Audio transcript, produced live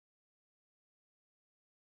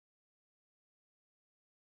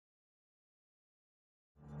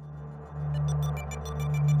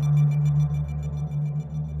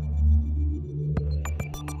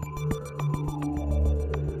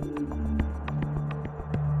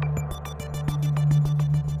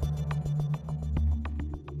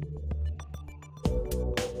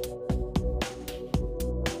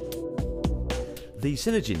The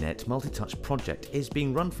SynergyNet multi-touch project is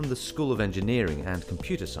being run from the School of Engineering and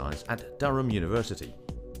Computer Science at Durham University.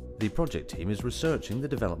 The project team is researching the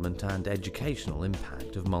development and educational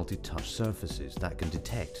impact of multi-touch surfaces that can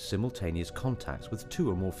detect simultaneous contacts with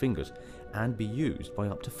 2 or more fingers and be used by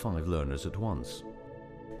up to 5 learners at once.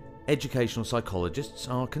 Educational psychologists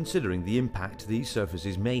are considering the impact these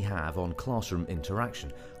surfaces may have on classroom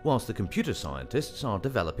interaction, whilst the computer scientists are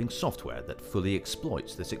developing software that fully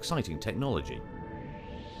exploits this exciting technology.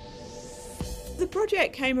 The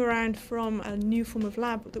project came around from a new form of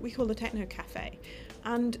lab that we call the Techno Cafe,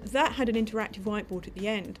 and that had an interactive whiteboard at the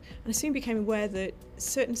end. And I soon became aware that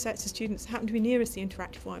certain sets of students that happened to be nearest the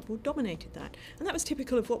interactive whiteboard dominated that, and that was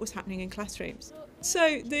typical of what was happening in classrooms.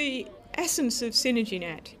 So the essence of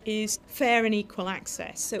SynergyNet is fair and equal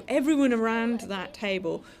access. So everyone around that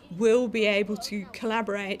table will be able to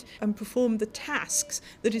collaborate and perform the tasks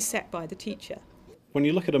that is set by the teacher. When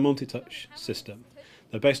you look at a multi-touch system,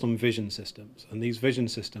 they're based on vision systems, and these vision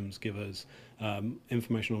systems give us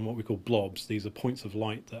information on what we call blobs. These are points of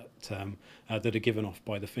light that are given off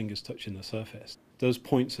by the fingers touching the surface. Those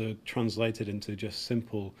points are translated into just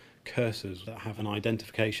simple cursors that have an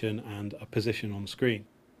identification and a position on screen.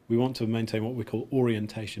 We want to maintain what we call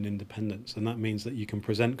orientation independence, and that means that you can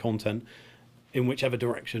present content in whichever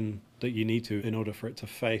direction that you need to in order for it to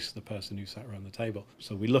face the person who sat around the table.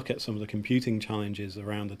 So we look at some of the computing challenges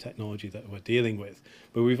around the technology that we're dealing with,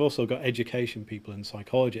 but we've also got education people and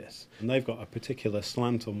psychologists, and they've got a particular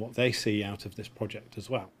slant on what they see out of this project as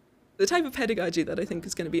well. The type of pedagogy that I think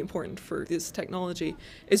is going to be important for this technology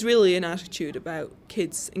is really an attitude about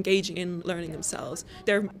kids engaging in learning themselves.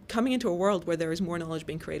 They're coming into a world where there is more knowledge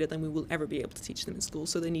being created than we will ever be able to teach them in school,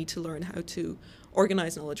 so they need to learn how to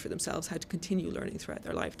organise knowledge for themselves, how to continue learning throughout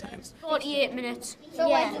their lifetimes. 48 minutes. So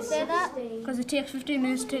why does it say that? Because it takes 15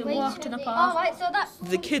 minutes to walk to the park. Oh, right, so that...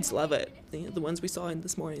 The kids love it. The ones we saw in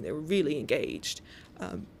this morning, they were really engaged.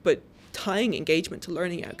 But tying engagement to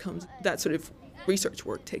learning outcomes, that sort of research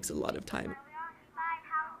work takes a lot of time.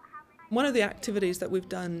 One of the activities that we've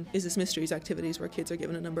done is this mysteries activities where kids are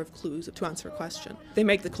given a number of clues to answer a question. They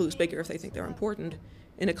make the clues bigger if they think they're important.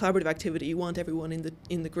 In a collaborative activity, you want everyone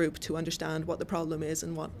in the group to understand what the problem is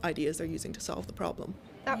and what ideas they're using to solve the problem.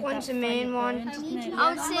 That one's the main one.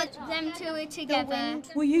 I'll sit them two together.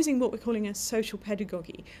 We're using what we're calling a social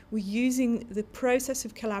pedagogy. We're using the process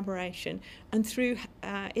of collaboration, and through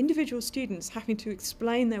individual students having to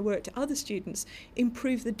explain their work to other students,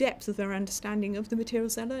 improve the depth of their understanding of the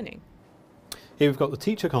materials they're learning. Here we've got the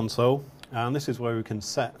teacher console, and this is where we can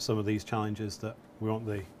set some of these challenges that we want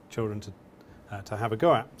the children to have a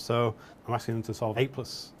go at. So I'm asking them to solve 8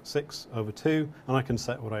 + 6 / 2, and I can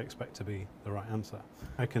set what I expect to be the right answer.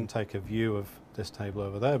 I can take a view of this table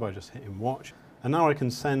over there by just hitting watch, and now I can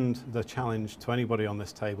send the challenge to anybody on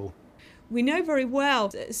this table. We know very well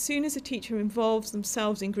that as soon as a teacher involves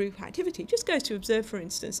themselves in group activity, just goes to observe for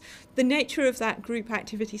instance, the nature of that group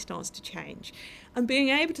activity starts to change. And being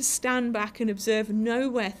able to stand back and observe and know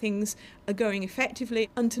where things are going effectively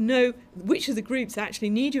and to know which of the groups actually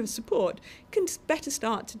need your support can better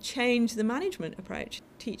start to change the management approach.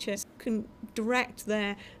 Teachers can direct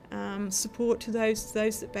their support to those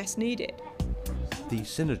that best need it. The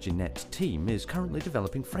SynergyNet team is currently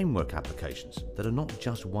developing framework applications that are not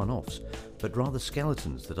just one-offs, but rather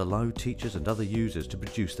skeletons that allow teachers and other users to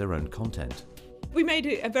produce their own content. We made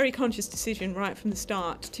a very conscious decision right from the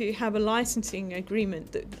start to have a licensing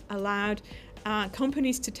agreement that allowed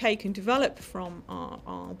companies to take and develop from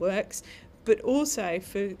our works, but also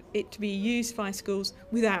for it to be used by schools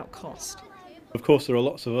without cost. Of course, there are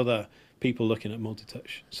lots of other people looking at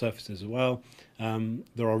multi-touch surfaces as well.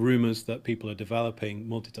 There are rumours that people are developing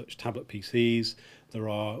multi-touch tablet PCs. There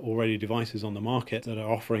are already devices on the market that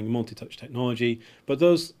are offering multi-touch technology, but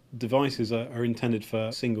those devices are intended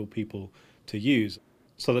for single people to use.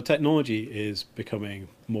 So the technology is becoming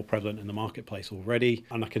more prevalent in the marketplace already,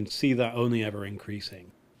 and I can see that only ever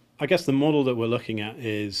increasing. I guess the model that we're looking at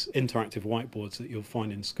is interactive whiteboards that you'll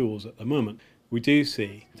find in schools at the moment. We do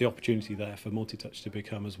see the opportunity there for multi-touch to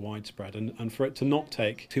become as widespread and for it to not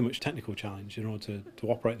take too much technical challenge in order to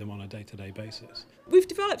operate them on a day-to-day basis. We've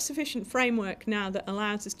developed sufficient framework now that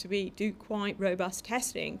allows us to do quite robust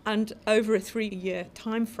testing, and over a 3-year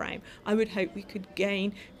time frame I would hope we could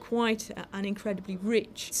gain quite an incredibly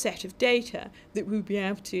rich set of data that we'll be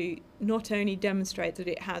able to not only demonstrate that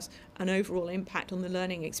it has an overall impact on the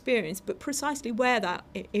learning experience, but precisely where that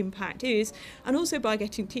impact is, and also by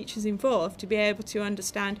getting teachers involved to be able to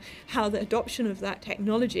understand how the adoption of that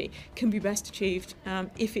technology can be best achieved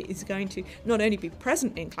if it is going to not only be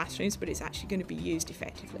present in classrooms, but it's actually going to be used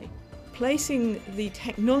effectively. Placing the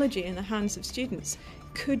technology in the hands of students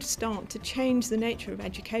could start to change the nature of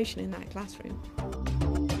education in that classroom.